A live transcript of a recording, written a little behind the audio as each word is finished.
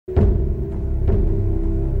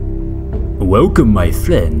Welcome, my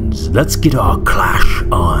friends. Let's get our clash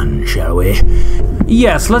on, shall we?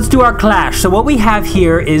 Yes, let's do our clash. So what we have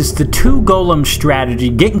here is the 2 golem strategy,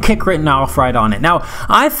 getting kick written off right on it. Now,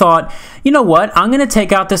 I thought, you know what? I'm going to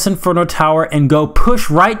take out this Inferno Tower and go push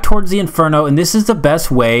right towards the Inferno, and this is the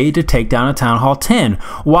best way to take down a Town Hall 10.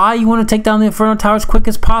 Why you want to take down the Inferno Tower as quick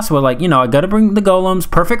as possible? Like, you know, I got to bring the golems,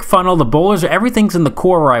 perfect funnel, the bowlers, everything's in the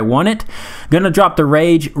core where I want it. Going to drop the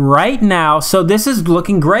rage right now, so this is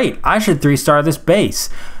looking great. I should 3-star this base.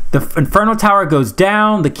 The Inferno Tower goes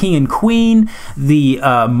down, the King and Queen, the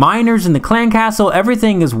miners in the clan castle,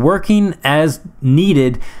 everything is working as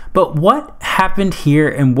needed. But what happened here,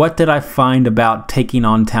 and what did I find about taking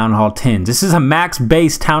on Town Hall 10s? This is a max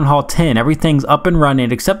base Town Hall 10. Everything's up and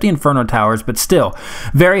running except the Inferno Towers, but still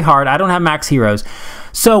very hard. I don't have max heroes.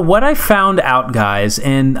 So what I found out, guys,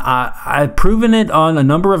 and I've proven it on a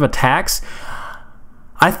number of attacks,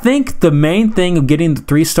 I think the main thing of getting the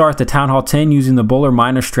 3-star at the Town Hall 10 using the bowler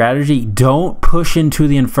miner strategy, don't push into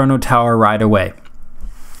the Inferno Tower right away.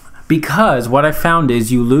 Because what I found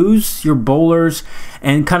is you lose your bowlers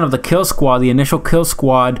and kind of the kill squad, the initial kill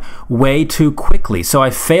squad, way too quickly. So I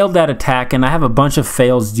failed that attack, and I have a bunch of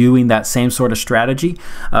fails doing that same sort of strategy,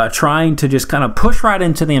 trying to just kind of push right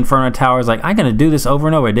into the Inferno Towers. Like, I'm going to do this over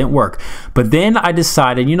and over. It didn't work. But then I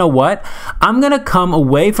decided, you know what? I'm going to come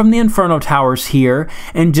away from the Inferno Towers here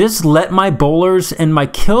and just let my bowlers and my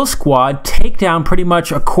kill squad take down pretty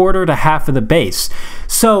much a quarter to half of the base.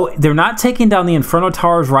 So they're not taking down the Inferno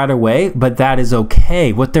Towers right away, but that is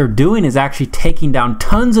okay. What they're doing is actually taking down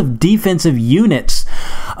tons of defensive units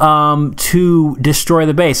to destroy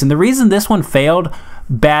the base. And the reason this one failed,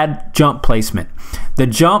 bad jump placement. The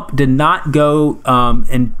jump did not go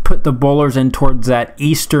and put the bowlers in towards that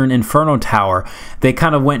eastern Inferno Tower. They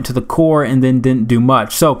kind of went to the core and then didn't do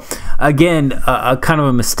much. So again, a kind of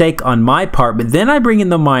a mistake on my part. But then I bring in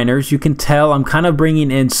the miners. You can tell I'm kind of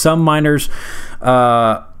bringing in some miners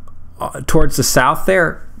towards the south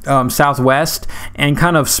there. Southwest, and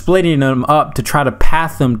kind of splitting them up to try to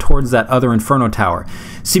path them towards that other Inferno Tower.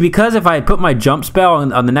 See, because if I put my jump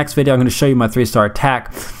spell on the next video, I'm going to show you my 3-star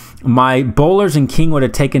attack, my bowlers and king would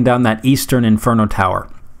have taken down that eastern Inferno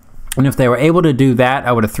Tower. And if they were able to do that,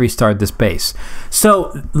 I would have 3-starred this base.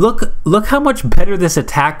 So look how much better this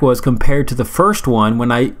attack was compared to the first one when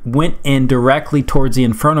I went in directly towards the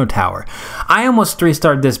Inferno Tower. I almost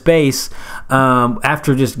 3-starred this base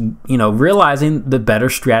after just, you know, realizing the better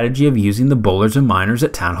strategy of using the bowlers and miners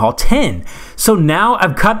at Town Hall 10. So now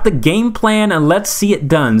I've got the game plan, and let's see it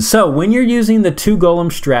done. So when you're using the 2 golem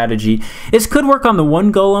strategy, this could work on the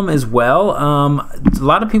 1 golem as well. A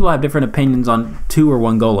lot of people have different opinions on 2 or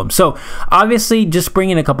 1 golem. So obviously just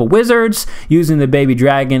bring in a couple wizards, using the baby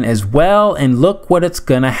dragon as well, and look what it's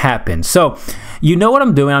gonna happen. So you know what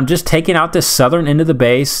I'm doing. I'm just taking out this southern end of the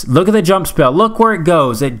base. Look at the jump spell. Look where it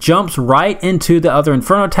goes. It jumps right into the other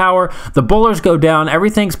Inferno Tower. The bowlers go down.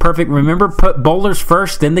 Everything's perfect. Remember, put bowlers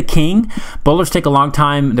first, then the king. Bowlers take a long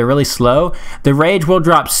time. They're really slow. The rage will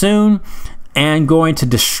drop soon and going to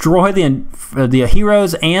destroy the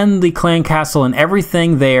heroes and the clan castle and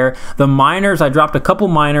everything there. The miners, I dropped a couple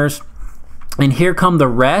miners. And here come the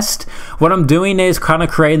rest. What I'm doing is kind of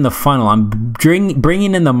creating the funnel. I'm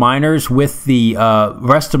bringing in the miners with the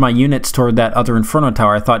rest of my units toward that other Inferno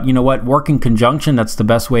Tower. I thought, you know what, work in conjunction, that's the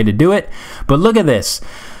best way to do it. But look at this.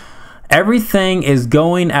 Everything is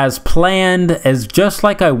going as planned, as just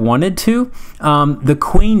like I wanted to. The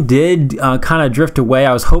queen did kind of drift away.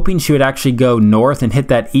 I was hoping she would actually go north and hit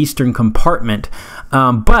that eastern compartment.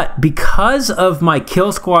 But because of my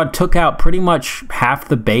kill squad took out pretty much half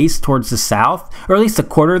the base towards the south, or at least a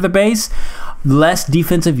quarter of the base, less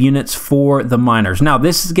defensive units for the miners. Now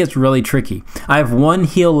this gets really tricky. I have 1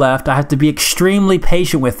 heal left. I have to be extremely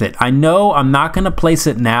patient with it. I know I'm not going to place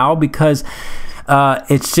it now because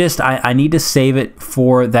it's just I need to save it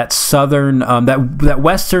for that southern that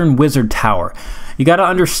western wizard tower. You got to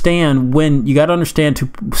understand to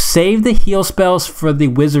save the heal spells for the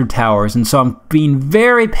wizard towers, and so I'm being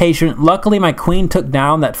very patient. Luckily my queen took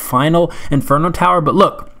down that final Inferno Tower, but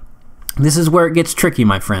look, this is where it gets tricky,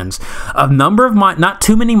 my friends. A number of not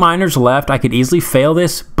too many miners left. I could easily fail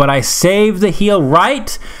this, but I saved the heal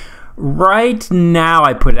right now.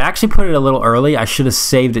 I actually put it a little early. I should have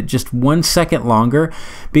saved it just 1 second longer,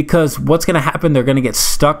 because what's going to happen, they're going to get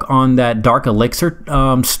stuck on that dark elixir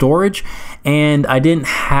storage, and I didn't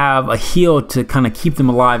have a heal to kind of keep them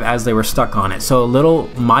alive as they were stuck on it. So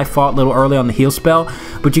my fault, a little early on the heal spell,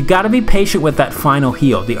 but you got to be patient with that final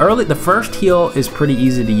heal. The first heal is pretty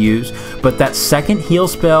easy to use, but that second heal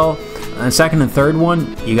spell, second and third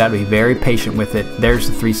one, you got to be very patient with it. There's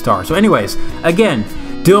the 3-star. So anyways, again,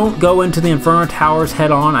 Don't go into the Inferno Towers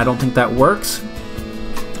head on. I don't think that works.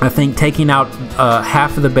 I think taking out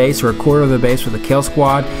half of the base or a quarter of the base with a kill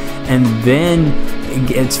squad, and then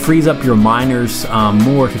it frees up your miners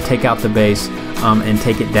more to take out the base and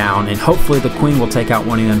take it down. And hopefully the queen will take out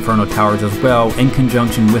one of the Inferno Towers as well in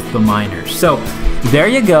conjunction with the miners. So there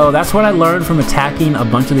you go. That's what I learned from attacking a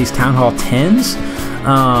bunch of these Town Hall 10s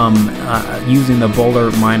using the bowler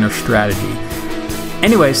miner strategy.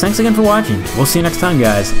 Anyways, thanks again for watching. We'll see you next time,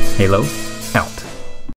 guys. Halo.